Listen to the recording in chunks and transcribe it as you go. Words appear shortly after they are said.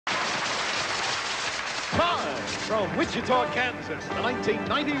from Wichita, Kansas, the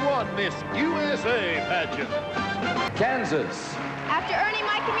 1991 Miss USA pageant. Kansas. After earning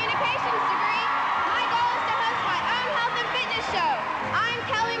my communications degree, my goal is to host my own health and fitness show. I'm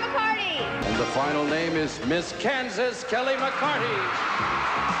Kelli McCarty. And the final name is Miss Kansas, Kelli McCarty.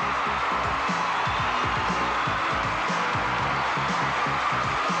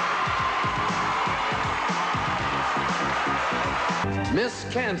 Miss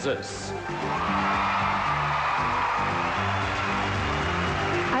Kansas.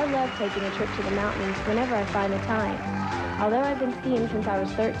 I love taking a trip to the mountains whenever I find the time. Although I've been skiing since I was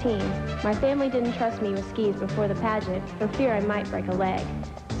 13, my family didn't trust me with skis before the pageant for fear I might break a leg.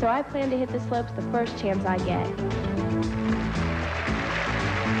 So I plan to hit the slopes the first chance I get.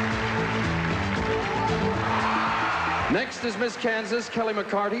 Next is Miss Kansas, Kelli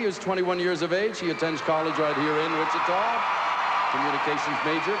McCarty, who's 21 years of age. She attends college right here in Wichita. Communications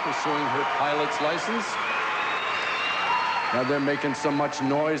major, pursuing her pilot's license. Now they're making so much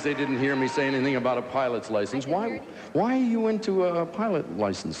noise they didn't hear me say anything about a pilot's license. Why are you into a pilot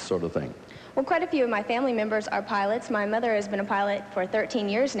license sort of thing? Well, quite a few of my family members are pilots. My mother has been a pilot for 13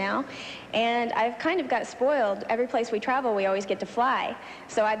 years now, and I've kind of got spoiled. Every place we travel, we always get to fly.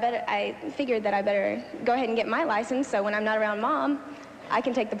 So I figured that I better go ahead and get my license so when I'm not around Mom, I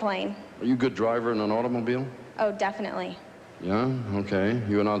can take the plane. Are you a good driver in an automobile? Oh, definitely. Yeah? Okay.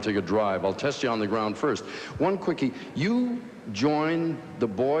 You and I'll take a drive. I'll test you on the ground first. One quickie. You joined the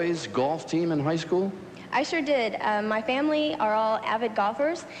boys' golf team in high school? I sure did. My family are all avid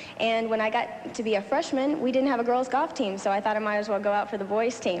golfers, and when I got to be a freshman, we didn't have a girls' golf team, so I thought I might as well go out for the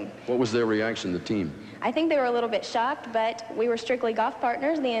boys' team. What was their reaction, the team? I think they were a little bit shocked, but we were strictly golf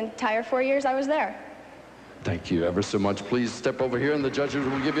partners the entire 4 years I was there. Thank you ever so much. Please step over here, and the judges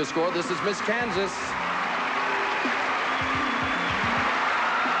will give you a score. This is Miss Kansas.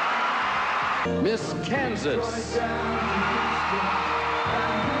 Miss Kansas.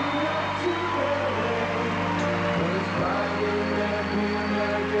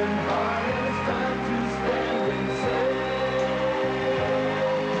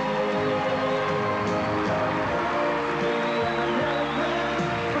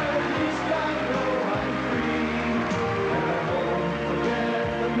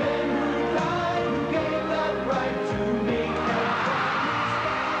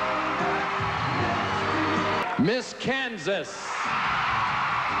 Miss Kansas.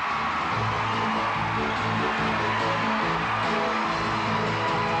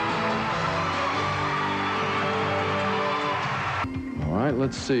 All right,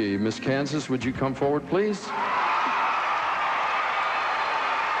 let's see. Miss Kansas, would you come forward, please?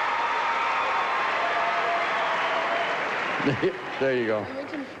 There you go.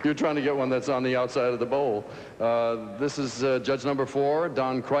 You're trying to get one that's on the outside of the bowl. This is judge number 4,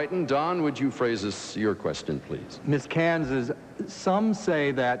 Don Crichton. Don, would you phrase us your question, please? Miss Kansas, some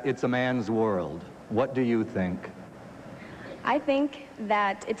say that it's a man's world. What do you think? I think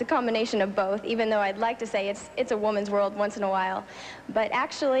that it's a combination of both, even though I'd like to say it's a woman's world once in a while. But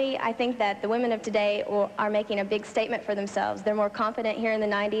actually, I think that the women of today are making a big statement for themselves. They're more confident here in the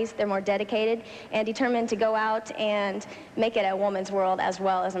 90s, they're more dedicated, and determined to go out and make it a woman's world as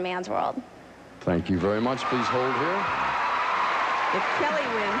well as a man's world. Thank you very much. Please hold here. If Kelli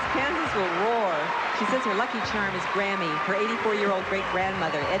wins, Kansas will roar. She says her lucky charm is Grammy, her 84-year-old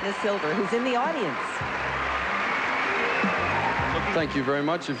great-grandmother, Edna Silver, who's in the audience. Thank you very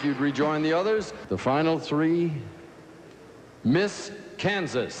much. If you'd rejoin the others. The final 3, Miss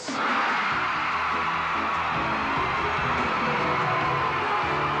Kansas.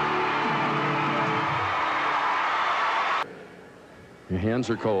 Your hands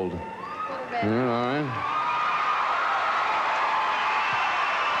are cold. Yeah, all right.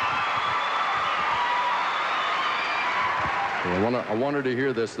 I want her to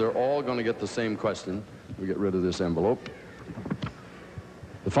hear this. They're all going to get the same question. We get rid of this envelope.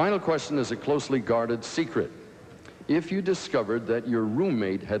 The final question is a closely guarded secret. If you discovered that your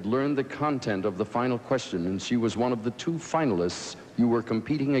roommate had learned the content of the final question and she was one of the 2 finalists you were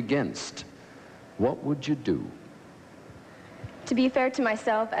competing against, what would you do? To be fair to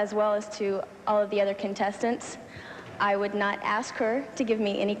myself as well as to all of the other contestants, I would not ask her to give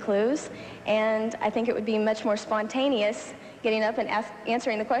me any clues, and I think it would be much more spontaneous getting up and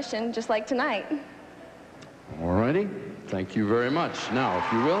answering the question just like tonight. All righty. Thank you very much. Now,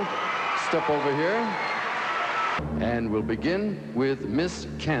 if you will, step over here, and we'll begin with Miss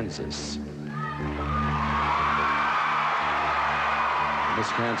Kansas. Miss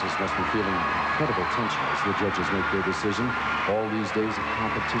Kansas must be feeling incredible tension as the judges make their decision. All these days of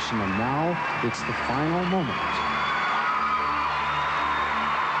competition, and now it's the final moment.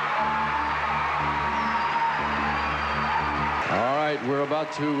 we're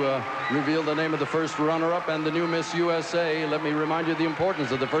about to reveal the name of the first runner-up and the new Miss USA. Let me remind you the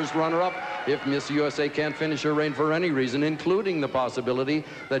importance of the first runner-up. If Miss USA can't finish her reign for any reason, including the possibility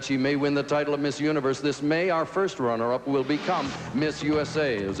that she may win the title of Miss Universe, this May, our first runner-up will become Miss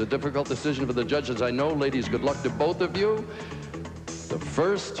USA. It was a difficult decision for the judges, I know. Ladies, good luck to both of you. The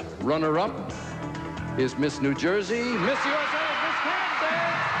first runner-up is Miss New Jersey, Miss USA.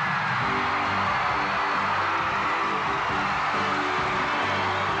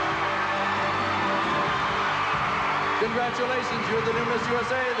 Congratulations, you're the new Miss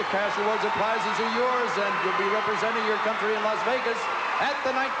USA. The cash awards and prizes are yours, and you'll be representing your country in Las Vegas at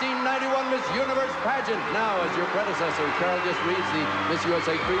the 1991 Miss Universe pageant. Now, as your predecessor, Carol just reads the Miss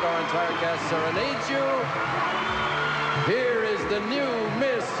USA creed, our entire cast serenades you. Here is the new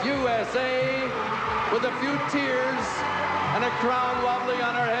Miss USA with a few tears and a crown wobbling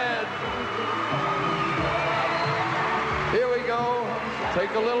on her head. Here we go.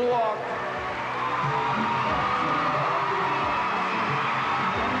 Take a little walk.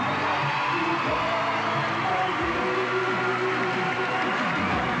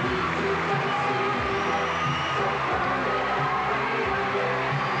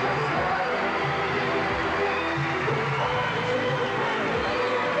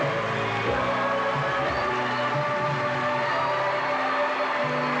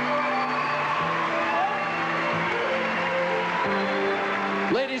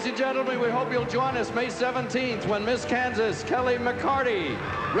 Ladies and gentlemen, we hope you'll join us May 17th when Miss Kansas, Kelli McCarty,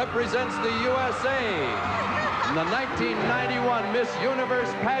 represents the USA in the 1991 Miss Universe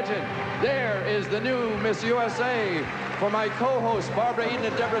pageant. There is the new Miss USA. For my co-hosts, Barbara Eden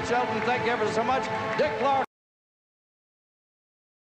and Deborah Shelton, thank you ever so much. Dick Clark.